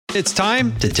It's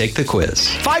time to take the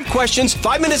quiz. 5 questions,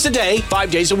 5 minutes a day,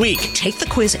 5 days a week. Take the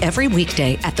quiz every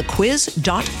weekday at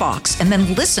thequiz.fox and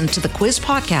then listen to the quiz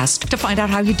podcast to find out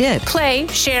how you did. Play,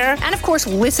 share, and of course,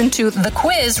 listen to The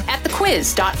Quiz at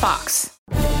thequiz.fox.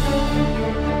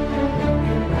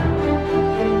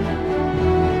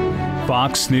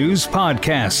 Fox News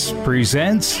Podcasts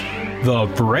presents The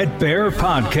Bret Baier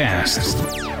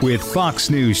Podcast with Fox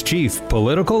News Chief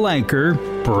Political Anchor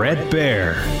Bret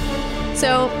Baier.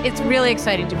 So it's really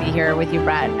exciting to be here with you,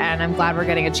 Bret, and I'm glad we're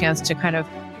getting a chance to kind of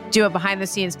do a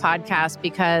behind-the-scenes podcast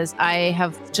because I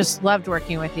have just loved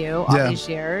working with you all these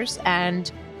years. And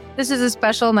this is a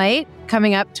special night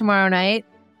coming up tomorrow night,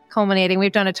 culminating.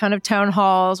 We've done a ton of town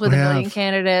halls with a million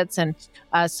candidates and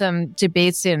some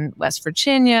debates in West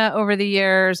Virginia over the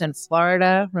years and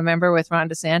Florida, remember, with Ron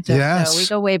DeSantis. Yes. So we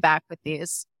go way back with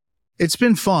these. It's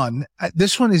been fun.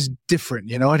 This one is different.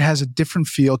 You know, it has a different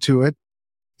feel to it.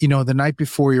 You know, the night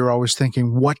before, you're always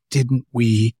thinking, what didn't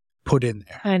we put in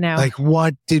there? I know. Like,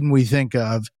 what didn't we think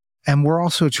of? And we're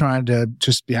also trying to,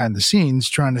 just behind the scenes,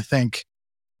 trying to think,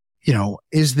 you know,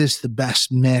 is this the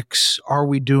best mix? Are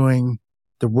we doing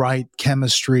the right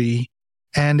chemistry?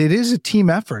 And it is a team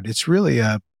effort. It's really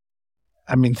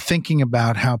thinking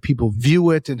about how people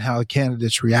view it and how the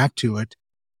candidates react to it.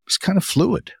 It's kind of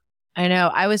fluid. I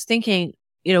know. I was thinking,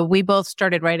 you know, we both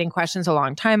started writing questions a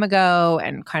long time ago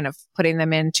and kind of putting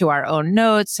them into our own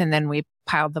notes. And then we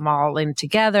piled them all in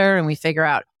together and we figure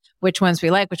out which ones we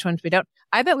like, which ones we don't.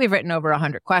 I bet we've written over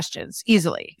 100 questions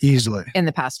easily in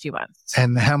the past few months.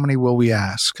 And how many will we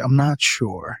ask? I'm not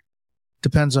sure.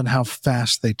 Depends on how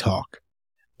fast they talk.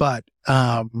 But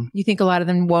you think a lot of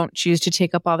them won't choose to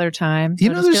take up all their time? You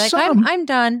know, there's some. I'm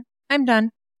done.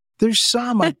 There's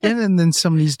some. I've been in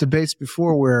some of these debates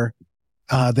before where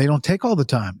they don't take all the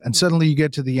time. And suddenly you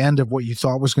get to the end of what you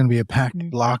thought was going to be a packed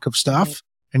block of stuff. Right.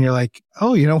 And you're like,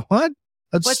 oh, you know what?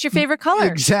 What's your favorite color?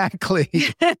 Exactly.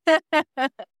 I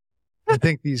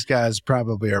think these guys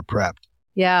probably are prepped.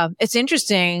 Yeah, it's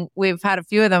interesting. We've had a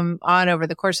few of them on over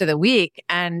the course of the week.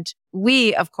 And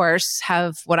we, of course,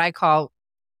 have what I call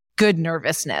good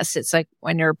nervousness. It's like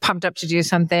when you're pumped up to do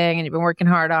something and you've been working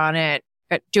hard on it,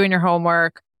 doing your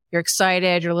homework, you're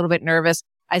excited, you're a little bit nervous.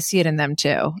 I see it in them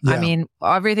too. Yeah. I mean,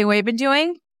 everything we've been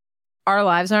doing, our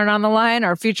lives aren't on the line.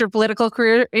 Our future political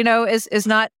career, you know, is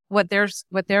not what they're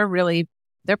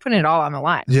putting it all on the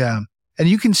line. Yeah. And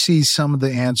you can see some of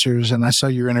the answers. And I saw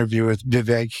your interview with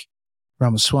Vivek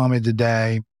Ramaswamy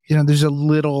today. You know, there's a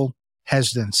little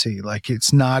hesitancy. Like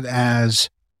it's not as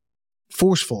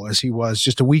forceful as he was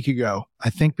just a week ago. I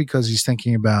think because he's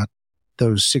thinking about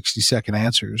those 60-second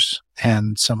answers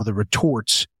and some of the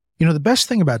retorts. You know, the best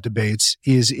thing about debates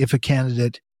is if a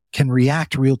candidate can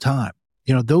react real time.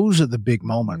 You know, those are the big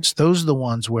moments. Those are the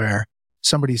ones where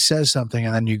somebody says something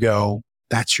and then you go,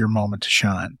 that's your moment to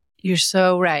shine. You're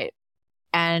so right.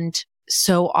 And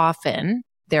so often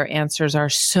their answers are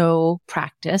so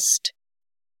practiced.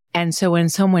 And so when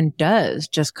someone does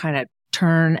just kind of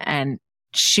turn and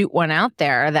shoot one out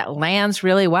there that lands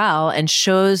really well and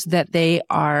shows that they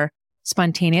are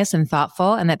spontaneous and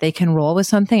thoughtful and that they can roll with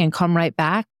something and come right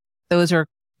back, those are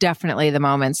definitely the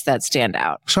moments that stand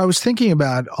out. So I was thinking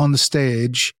about on the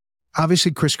stage,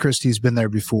 obviously Chris Christie's been there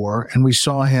before, and we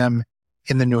saw him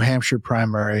in the New Hampshire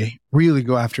primary really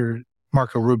go after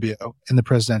Marco Rubio in the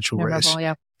presidential race.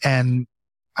 Yeah. And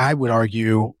I would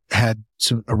argue had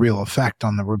a real effect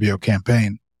on the Rubio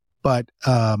campaign. But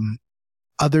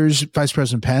others, Vice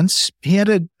President Pence, he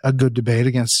had a good debate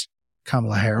against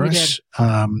Kamala Harris.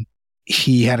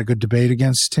 He had a good debate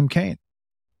against Tim Kaine.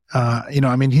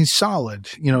 He's solid.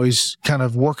 You know, he's kind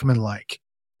of workmanlike.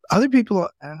 Other people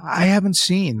I haven't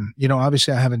seen, you know,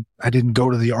 obviously I didn't go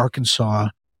to the Arkansas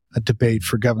debate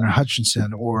for Governor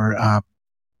Hutchinson or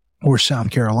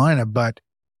South Carolina, but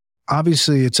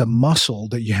obviously it's a muscle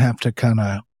that you have to kind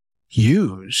of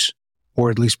use or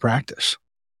at least practice.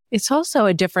 It's also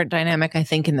a different dynamic, I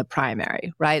think, in the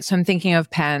primary, right? So I'm thinking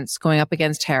of Pence going up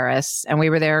against Harris, and we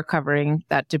were there covering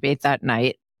that debate that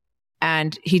night,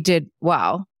 and he did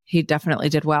well. He definitely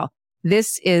did well.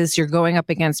 This is you're going up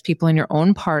against people in your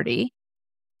own party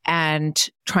and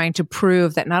trying to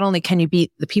prove that not only can you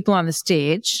beat the people on the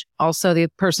stage, also the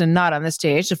person not on the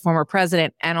stage, the former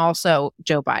president, and also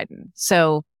Joe Biden.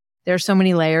 So there's so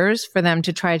many layers for them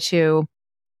to try to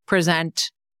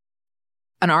present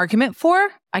an argument for.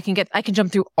 I can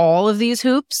jump through all of these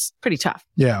hoops. Pretty tough.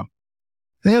 Yeah.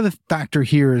 The other factor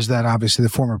here is that obviously the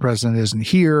former president isn't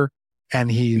here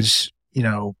and he's, you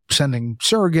know, sending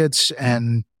surrogates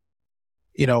and,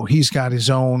 you know, he's got his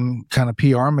own kind of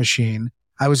PR machine.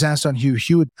 I was asked on Hugh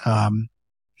Hewitt,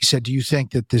 He said, do you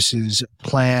think that this is a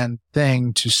planned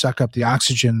thing to suck up the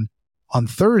oxygen on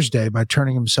Thursday by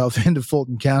turning himself into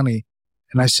Fulton County?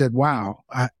 And I said, wow,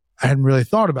 I hadn't really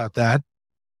thought about that.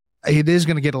 It is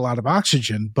going to get a lot of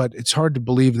oxygen, but it's hard to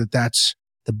believe that that's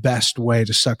the best way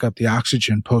to suck up the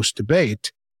oxygen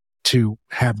post-debate, to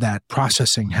have that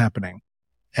processing happening.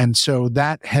 And so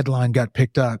that headline got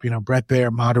picked up. Bret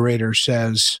Baier, moderator,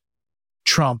 says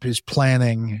Trump is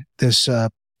planning this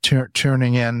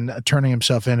turning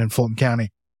himself in Fulton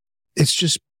County. It's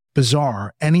just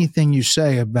bizarre. Anything you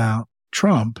say about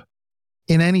Trump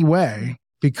in any way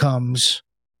becomes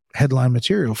headline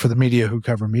material for the media who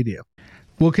cover media.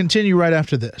 We'll continue right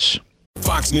after this.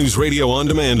 Fox News Radio on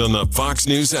demand on the Fox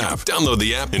News app. Download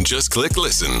the app and just click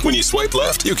listen. When you swipe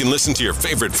left, you can listen to your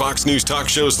favorite Fox News talk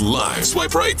shows live.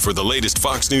 Swipe right for the latest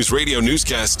Fox News Radio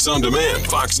newscasts on demand.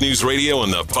 Fox News Radio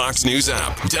on the Fox News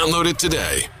app. Download it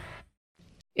today.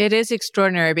 It is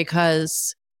extraordinary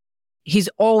because he's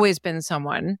always been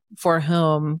someone for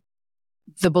whom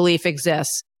the belief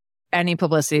exists. Any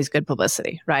publicity is good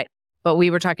publicity, right? But we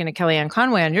were talking to Kellyanne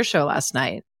Conway on your show last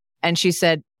night, and she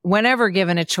said, whenever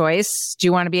given a choice, do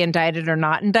you want to be indicted or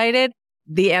not indicted?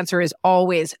 The answer is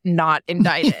always not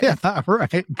indicted. Yeah,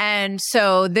 right. And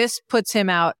so this puts him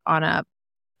out on a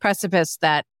precipice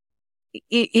that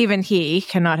even he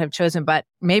cannot have chosen, but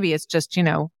maybe it's just,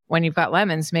 when you've got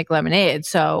lemons, make lemonade.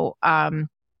 So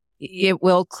it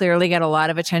will clearly get a lot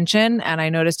of attention. And I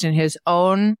noticed in his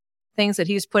own things that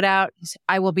he's put out,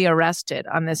 I will be arrested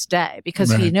on this day,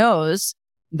 because he knows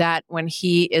that when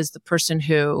he is the person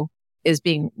who is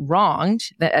being wronged,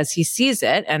 that as he sees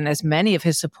it, and as many of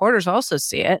his supporters also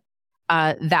see it,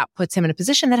 that puts him in a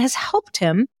position that has helped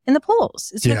him in the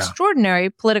polls. It's an extraordinary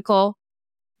political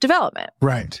development.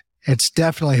 Right. It's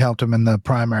definitely helped him in the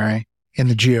primary in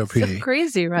the GOP. It's so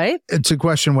crazy, right? It's a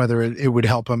question whether it would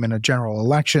help him in a general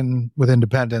election with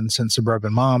independents and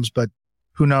suburban moms, but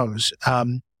who knows?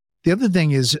 The other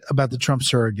thing is about the Trump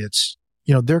surrogates.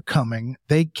 They're coming.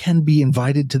 They can be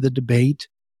invited to the debate.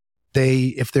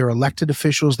 If they're elected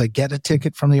officials, they get a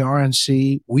ticket from the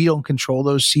RNC. We don't control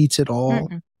those seats at all.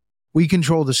 Mm-mm. We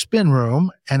control the spin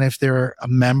room. And if they're a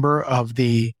member of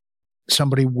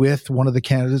somebody with one of the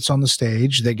candidates on the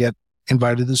stage, they get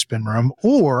invited to the spin room.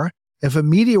 Or if a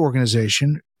media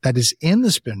organization that is in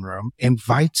the spin room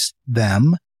invites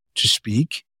them to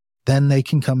speak, then they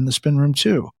can come in the spin room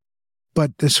too.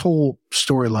 But this whole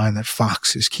storyline that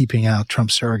Fox is keeping out Trump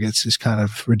surrogates is kind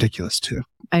of ridiculous too.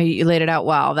 You laid it out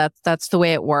well. That's the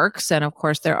way it works. And of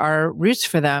course, there are routes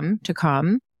for them to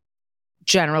come.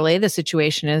 Generally, the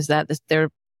situation is that they're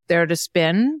there to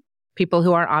spin people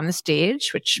who are on the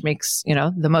stage, which makes,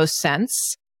 the most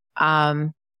sense.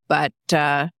 But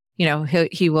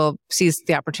he will seize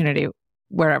the opportunity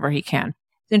wherever he can.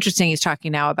 It's interesting. He's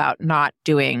talking now about not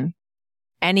doing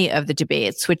any of the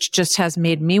debates, which just has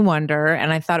made me wonder.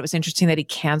 And I thought it was interesting that he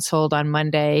canceled on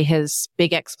Monday his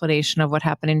big explanation of what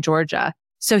happened in Georgia.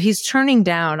 So he's turning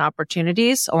down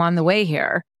opportunities along the way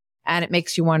here. And it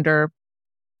makes you wonder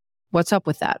what's up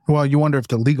with that. Well, you wonder if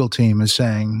the legal team is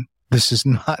saying this is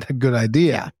not a good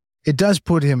idea. Yeah. It does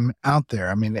put him out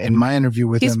there. I mean, in my interview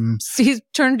with him, he's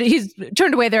turned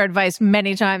away their advice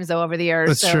many times though over the years.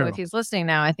 That's so true. If he's listening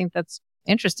now, I think that's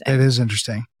interesting. It is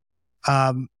interesting.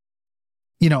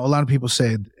 A lot of people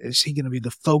say, is he going to be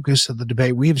the focus of the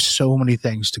debate? We have so many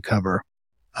things to cover.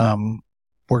 We're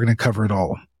going to cover it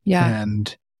all. Yeah.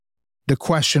 And the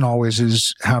question always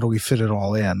is, how do we fit it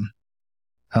all in?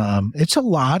 It's a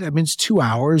lot. I mean, it's 2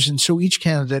 hours. And so each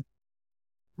candidate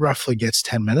roughly gets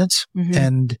 10 minutes. Mm-hmm.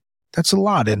 And that's a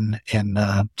lot in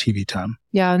TV time.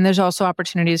 Yeah. And there's also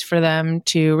opportunities for them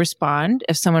to respond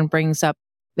if someone brings up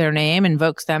their name,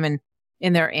 invokes them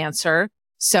in their answer.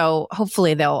 So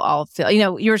hopefully they'll all feel,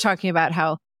 you were talking about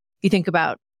how you think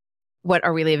about what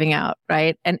are we leaving out,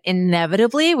 right? And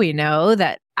inevitably we know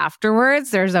that afterwards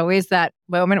there's always that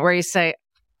moment where you say,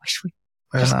 wish we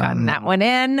just gotten that one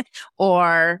in,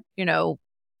 or,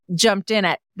 jumped in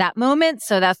at that moment.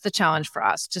 So that's the challenge for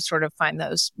us, to sort of find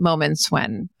those moments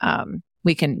when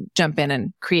we can jump in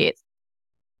and give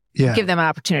them an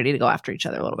opportunity to go after each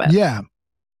other a little bit. Yeah.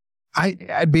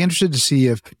 I'd be interested to see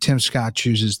if Tim Scott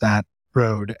chooses that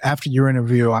road after your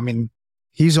interview. I mean,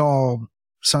 he's all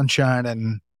sunshine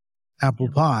and apple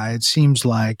pie. It seems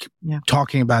like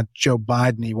talking about Joe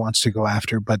Biden, he wants to go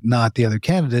after, but not the other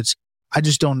candidates. I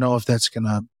just don't know if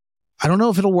I don't know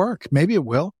if it'll work. Maybe it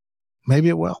will.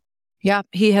 Yeah,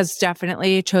 he has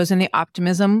definitely chosen the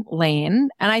optimism lane.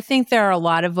 And I think there are a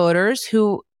lot of voters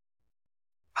who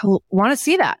want to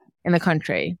see that in the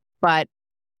country. But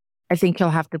I think he'll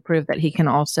have to prove that he can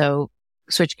also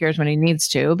switch gears when he needs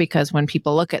to, because when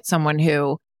people look at someone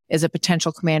who is a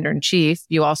potential commander-in-chief,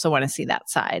 you also want to see that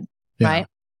side, right?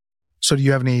 So do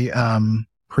you have any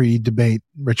pre-debate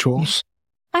rituals?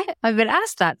 I've been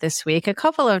asked that this week a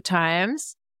couple of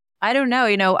times. I don't know.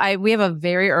 We have a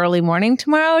very early morning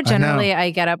tomorrow. Generally,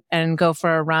 I get up and go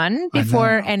for a run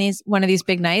before one of these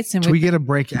big nights. And do we get a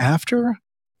break after?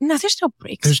 No, there's no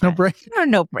breaks. There's no break? There are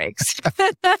no breaks.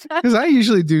 Because I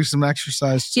usually do some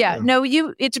exercise. Yeah, no,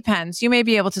 it depends. You may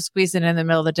be able to squeeze it in the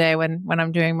middle of the day when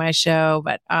I'm doing my show,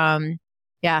 but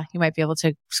yeah, you might be able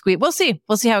to squeeze. We'll see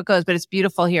how it goes, but it's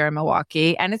beautiful here in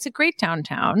Milwaukee and it's a great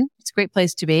downtown. It's a great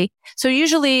place to be. So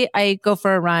usually I go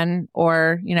for a run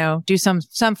or, do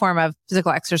some form of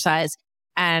physical exercise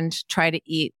and try to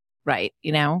eat right,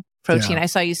 protein. Yeah. I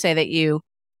saw you say that you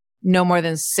no more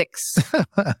than 6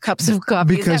 cups of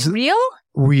coffee. Because is that real?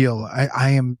 Real. I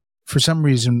am, for some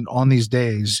reason, on these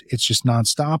days, it's just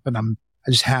nonstop and I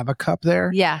just have a cup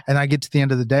there. Yeah. And I get to the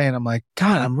end of the day and I'm like,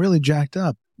 God, I'm really jacked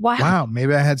up. Wow.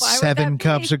 Maybe I had 7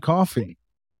 cups of coffee.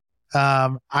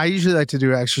 I usually like to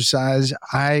do exercise.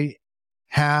 I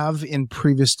have in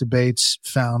previous debates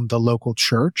found the local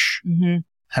church,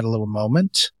 had a little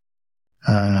moment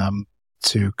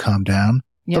to calm down.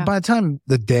 Yeah. But by the time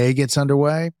the day gets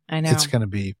underway, I know it's going to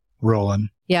be rolling.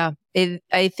 Yeah.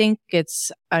 I think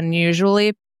it's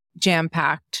unusually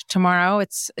jam-packed tomorrow.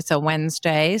 It's a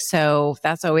Wednesday. So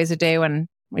that's always a day when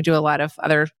we do a lot of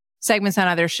other segments on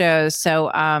other shows. So,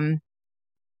 I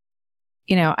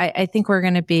think we're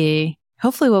going to be,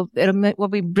 hopefully we'll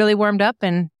be really warmed up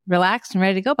and relaxed and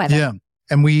ready to go by then. Yeah.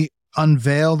 And we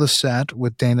unveil the set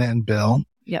with Dana and Bill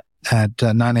at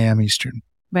 9 a.m. Eastern.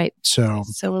 Right. So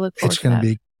we'll look forward it's going to to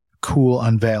be cool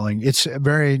unveiling. It's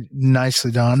very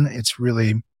nicely done. It's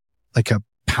really like a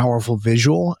powerful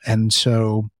visual. And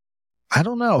so I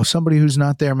don't know. Somebody who's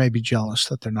not there may be jealous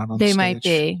that they're not on the stage. They might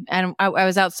be. And I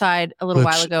was outside a little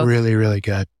while ago. Really, really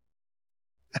good.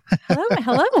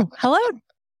 Hello.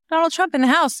 Donald Trump in the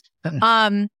house.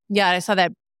 Yeah, I saw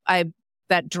that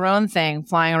drone thing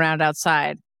flying around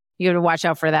outside. You have to watch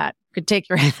out for that. Could take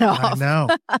your head off.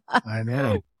 I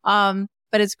know.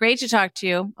 But it's great to talk to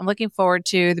you. I'm looking forward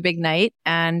to the big night.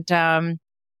 And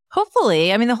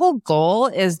hopefully, the whole goal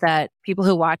is that people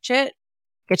who watch it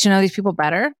get to know these people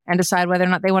better and decide whether or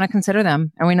not they want to consider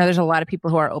them. And we know there's a lot of people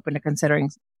who are open to considering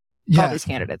all these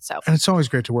candidates. So, and it's always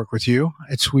great to work with you.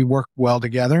 We work well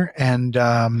together, and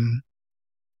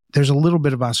there's a little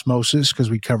bit of osmosis because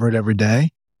we cover it every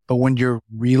day. But when you're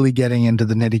really getting into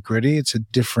the nitty gritty, it's a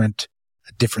different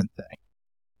thing.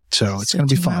 So it's going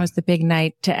to be fun. Tomorrow's the big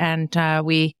night, and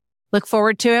we look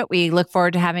forward to it. We look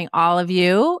forward to having all of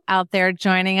you out there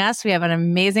joining us. We have an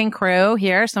amazing crew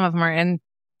here. Some of them are in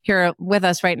here with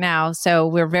us right now. So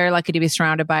we're very lucky to be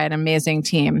surrounded by an amazing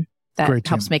team that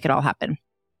helps make it all happen.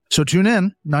 So tune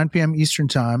in 9 p.m. Eastern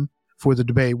time for the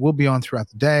debate. We'll be on throughout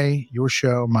the day, your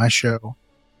show, my show.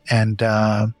 And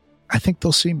I think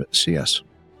they'll see us.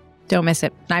 Don't miss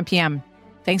it. 9 p.m.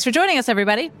 Thanks for joining us,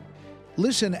 everybody.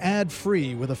 Listen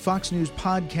ad-free with a Fox News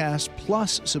Podcast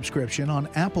Plus subscription on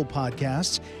Apple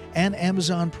Podcasts, and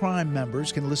Amazon Prime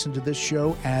members can listen to this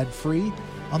show ad-free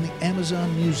on the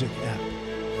Amazon Music app.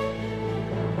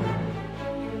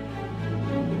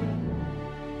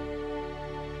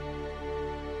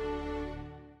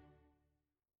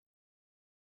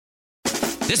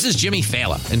 This is Jimmy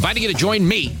Fallon, inviting you to join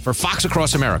me for Fox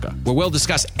Across America, where we'll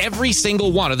discuss every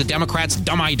single one of the Democrats'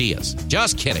 dumb ideas.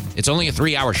 Just kidding. It's only a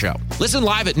 3-hour show. Listen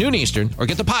live at noon Eastern or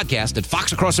get the podcast at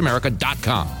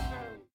foxacrossamerica.com.